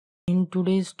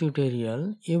today's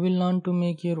tutorial, you will learn to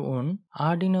make your own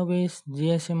Arduino-based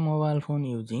GSM mobile phone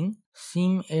using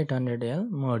SIM800L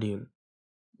module.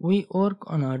 We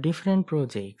work on different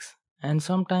projects and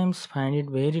sometimes find it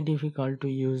very difficult to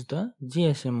use the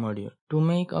GSM module to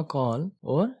make a call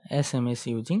or SMS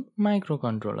using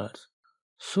microcontrollers.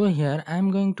 So here I am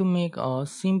going to make a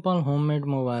simple homemade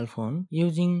mobile phone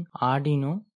using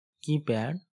Arduino,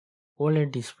 Keypad,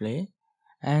 OLED Display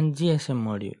and GSM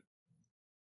module.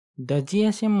 The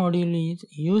GSM module is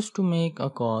used to make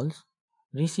calls,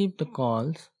 receive the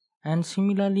calls, and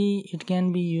similarly it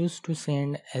can be used to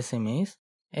send SMS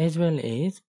as well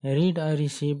as read or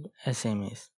received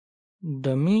SMS.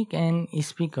 The mic and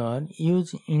speaker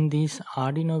used in this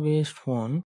Arduino based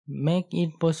phone make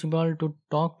it possible to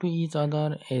talk to each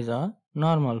other as a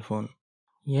normal phone.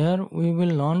 Here we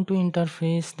will learn to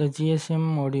interface the GSM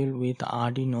module with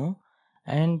Arduino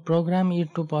and program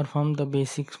it to perform the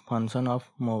basic function of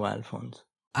mobile phones.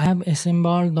 I have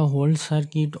assembled the whole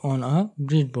circuit on a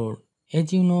breadboard.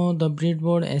 As you know, the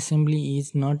breadboard assembly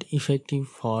is not effective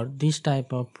for this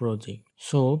type of project.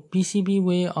 So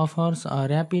PCBWay offers a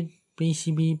rapid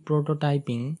PCB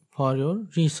prototyping for your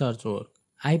research work.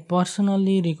 I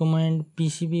personally recommend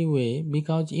PCBWay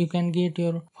because you can get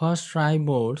your first try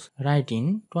boards right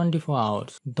in 24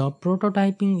 hours. The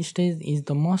prototyping stage is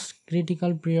the most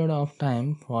critical period of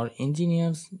time for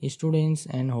engineers, students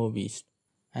and hobbyists.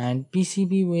 And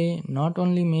PCBWay not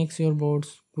only makes your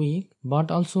boards quick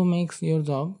but also makes your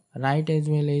job right as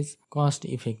well as cost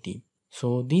effective.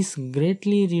 So this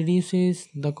greatly reduces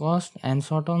the cost and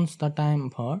shortens the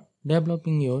time for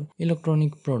developing your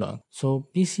electronic product. So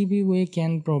PCBWay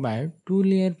can provide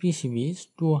 2-layer PCBs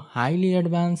to highly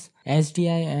advanced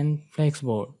SDI and flex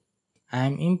board. I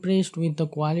am impressed with the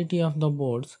quality of the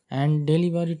boards and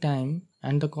delivery time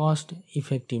and the cost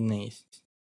effectiveness.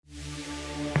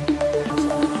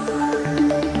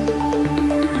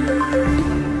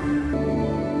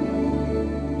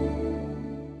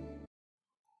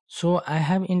 So I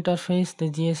have interfaced the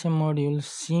GSM module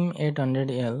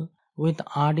SIM800L with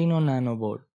Arduino Nano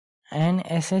Board. An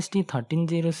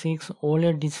SSD1306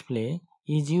 OLED display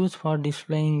is used for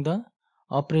displaying the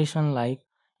operation like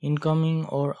incoming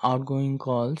or outgoing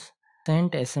calls,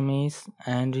 sent SMS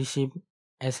and received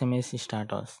SMS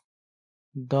status.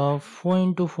 The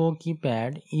 4x4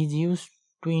 keypad is used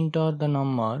to enter the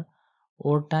number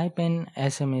or type an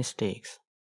SMS text.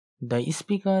 The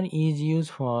speaker is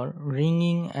used for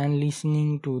ringing and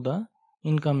listening to the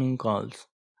incoming calls,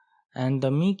 and the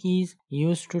mic is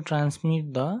used to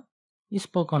transmit the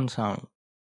spoken sound.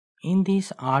 In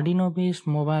this Arduino based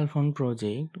mobile phone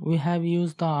project, we have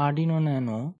used the Arduino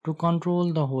Nano to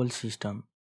control the whole system.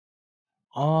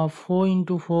 A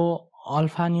 4x4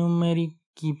 alphanumeric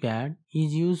keypad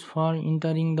is used for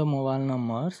entering the mobile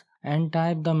numbers and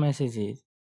type the messages.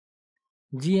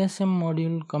 GSM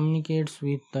module communicates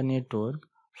with the network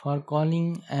for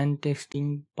calling and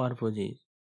texting purposes.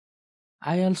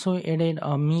 I also added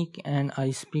a mic and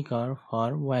a speaker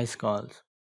for voice calls.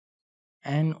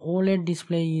 An OLED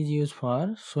display is used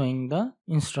for showing the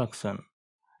instruction,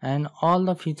 and all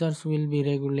the features will be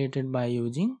regulated by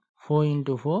using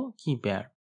 4x4 keypad.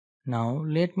 Now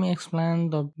let me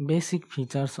explain the basic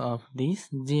features of this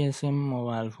GSM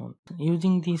mobile phone.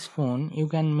 Using this phone you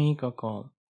can make a call.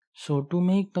 So to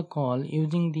make the call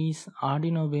using this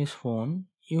Arduino based phone,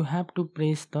 you have to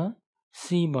press the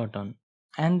C button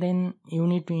and then you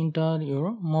need to enter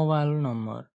your mobile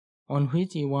number on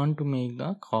which you want to make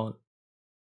the call.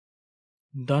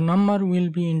 The number will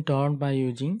be entered by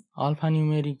using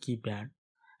alphanumeric keypad,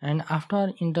 and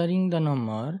after entering the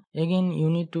number, again you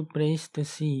need to press the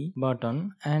C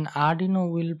button and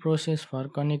Arduino will process for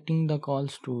connecting the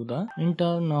calls to the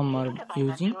enter number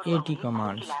using AT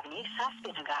commands.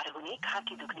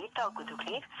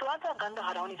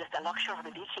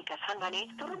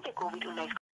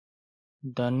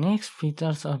 The next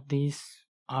features of this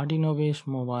Arduino based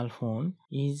mobile phone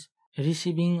is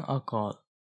receiving a call.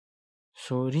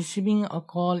 So receiving a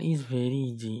call is very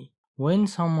easy. When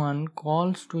someone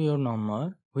calls to your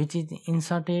number, which is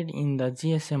inserted in the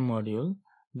GSM module,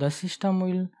 the system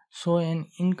will show an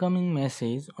incoming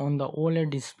message on the OLED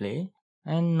display,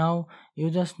 and now you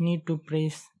just need to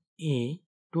press A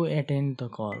to attend the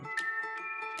call.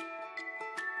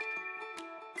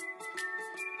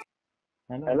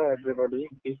 Hello everybody,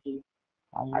 this is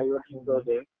IoT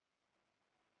project.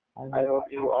 I hope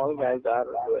you all guys are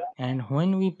well. And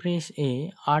when we press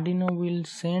A, Arduino will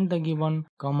send the given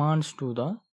commands to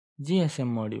the GSM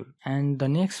module. And the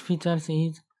next features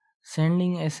is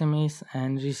sending SMS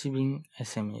and receiving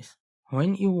SMS.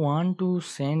 When you want to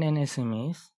send an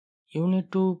SMS, you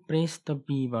need to press the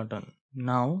B button.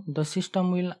 Now the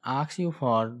system will ask you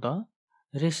for the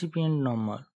recipient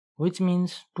number, which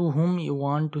means to whom you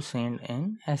want to send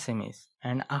an SMS.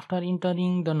 And after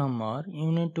entering the number,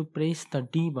 you need to press the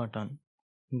D button.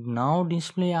 Now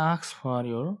display asks for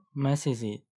your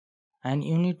messages and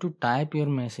you need to type your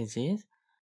messages.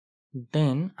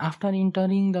 Then after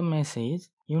entering the message,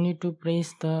 you need to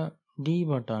press the D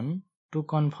button to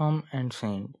confirm and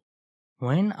send.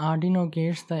 When Arduino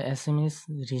gets the SMS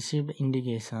received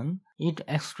indication, it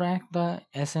extracts the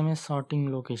SMS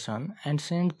sorting location and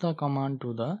sends the command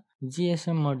to the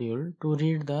GSM module to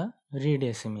read the read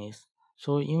SMS.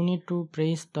 So you need to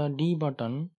press the D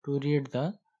button to read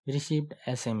the received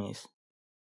SMS.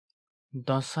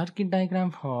 The circuit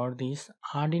diagram for this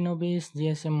Arduino-based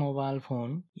GSM mobile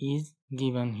phone is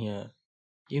given here.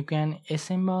 You can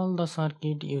assemble the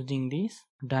circuit using this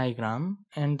diagram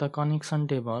and the connection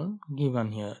table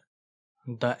given here.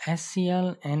 The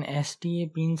SCL and STA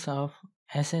pins of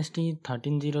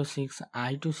SSD1306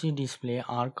 I2C display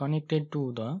are connected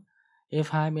to the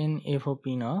F5 and F4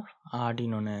 pin of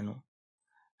Arduino Nano.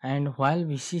 And while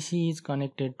VCC is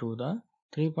connected to the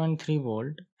 3.3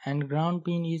 volt and ground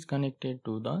pin is connected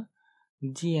to the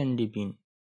GND pin.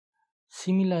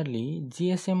 Similarly,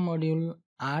 GSM module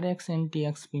RX and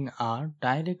TX pin are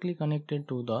directly connected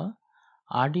to the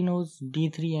Arduino's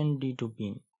D3 and D2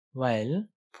 pin, while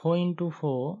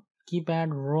 4x4 keypad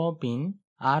raw pin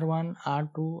R1,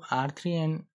 R2, R3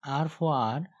 and R4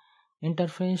 are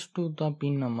interfaced to the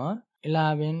pin number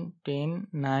 11, 10,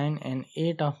 9 and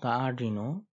 8 of the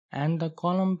Arduino, and the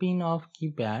column pin of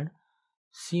keypad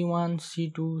C1,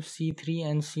 C2, C3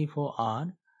 and C4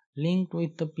 are linked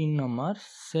with the pin number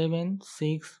 7,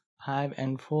 6, 5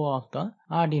 and 4 of the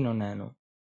Arduino Nano.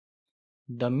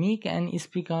 The mic and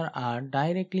speaker are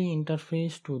directly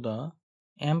interfaced to the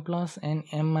M plus and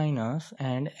M minus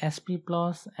and SP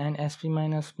plus and SP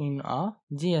minus pin of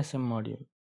GSM module.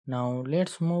 Now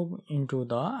let's move into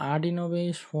the Arduino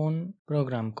based phone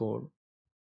program code.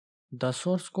 The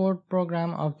source code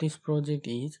program of this project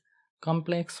is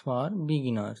complex for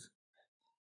beginners.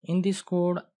 In this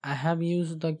code, I have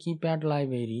used the Keypad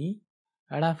library,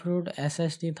 Adafruit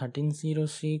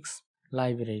SSD1306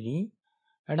 library,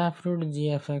 Adafruit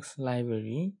GFX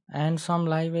library, and some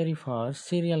library for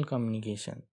serial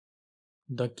communication.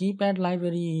 The Keypad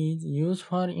library is used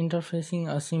for interfacing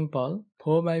a simple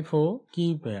 4x4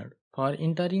 keypad for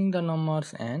entering the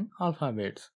numbers and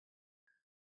alphabets.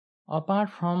 Apart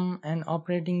from an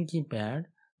operating keypad,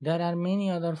 there are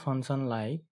many other functions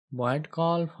like void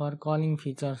call for calling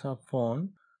features of phone,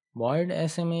 void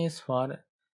SMS for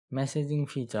messaging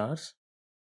features,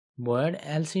 void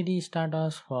LCD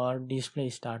status for display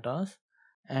status,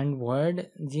 and void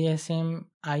GSM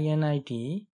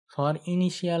INIT for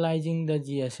initializing the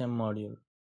GSM module.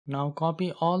 Now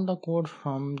copy all the code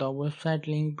from the website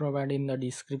link provided in the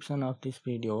description of this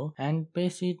video and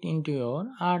paste it into your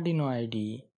Arduino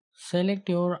IDE. Select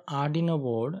your Arduino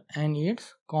board and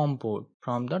its COM port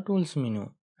from the tools menu.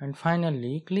 And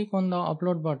finally, click on the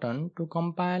upload button to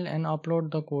compile and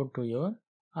upload the code to your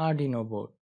Arduino board.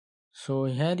 So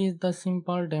here is the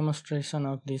simple demonstration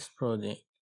of this project.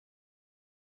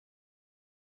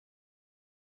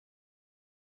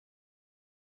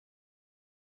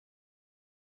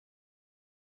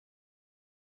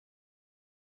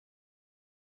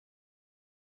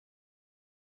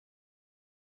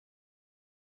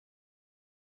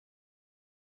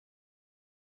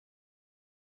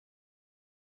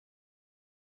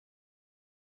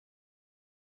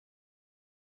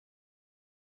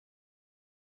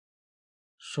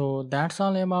 So that's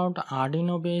all about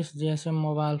Arduino based GSM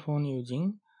mobile phone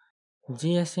using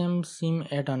GSM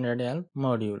SIM800L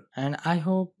module, and I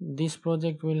hope this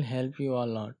project will help you a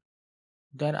lot.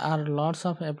 There are lots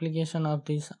of application of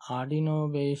this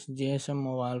Arduino based GSM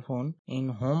mobile phone in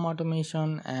home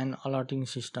automation and alerting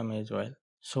system as well.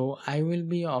 So I will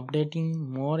be updating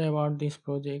more about this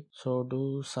project, so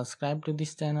do subscribe to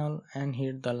this channel and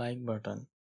hit the like button.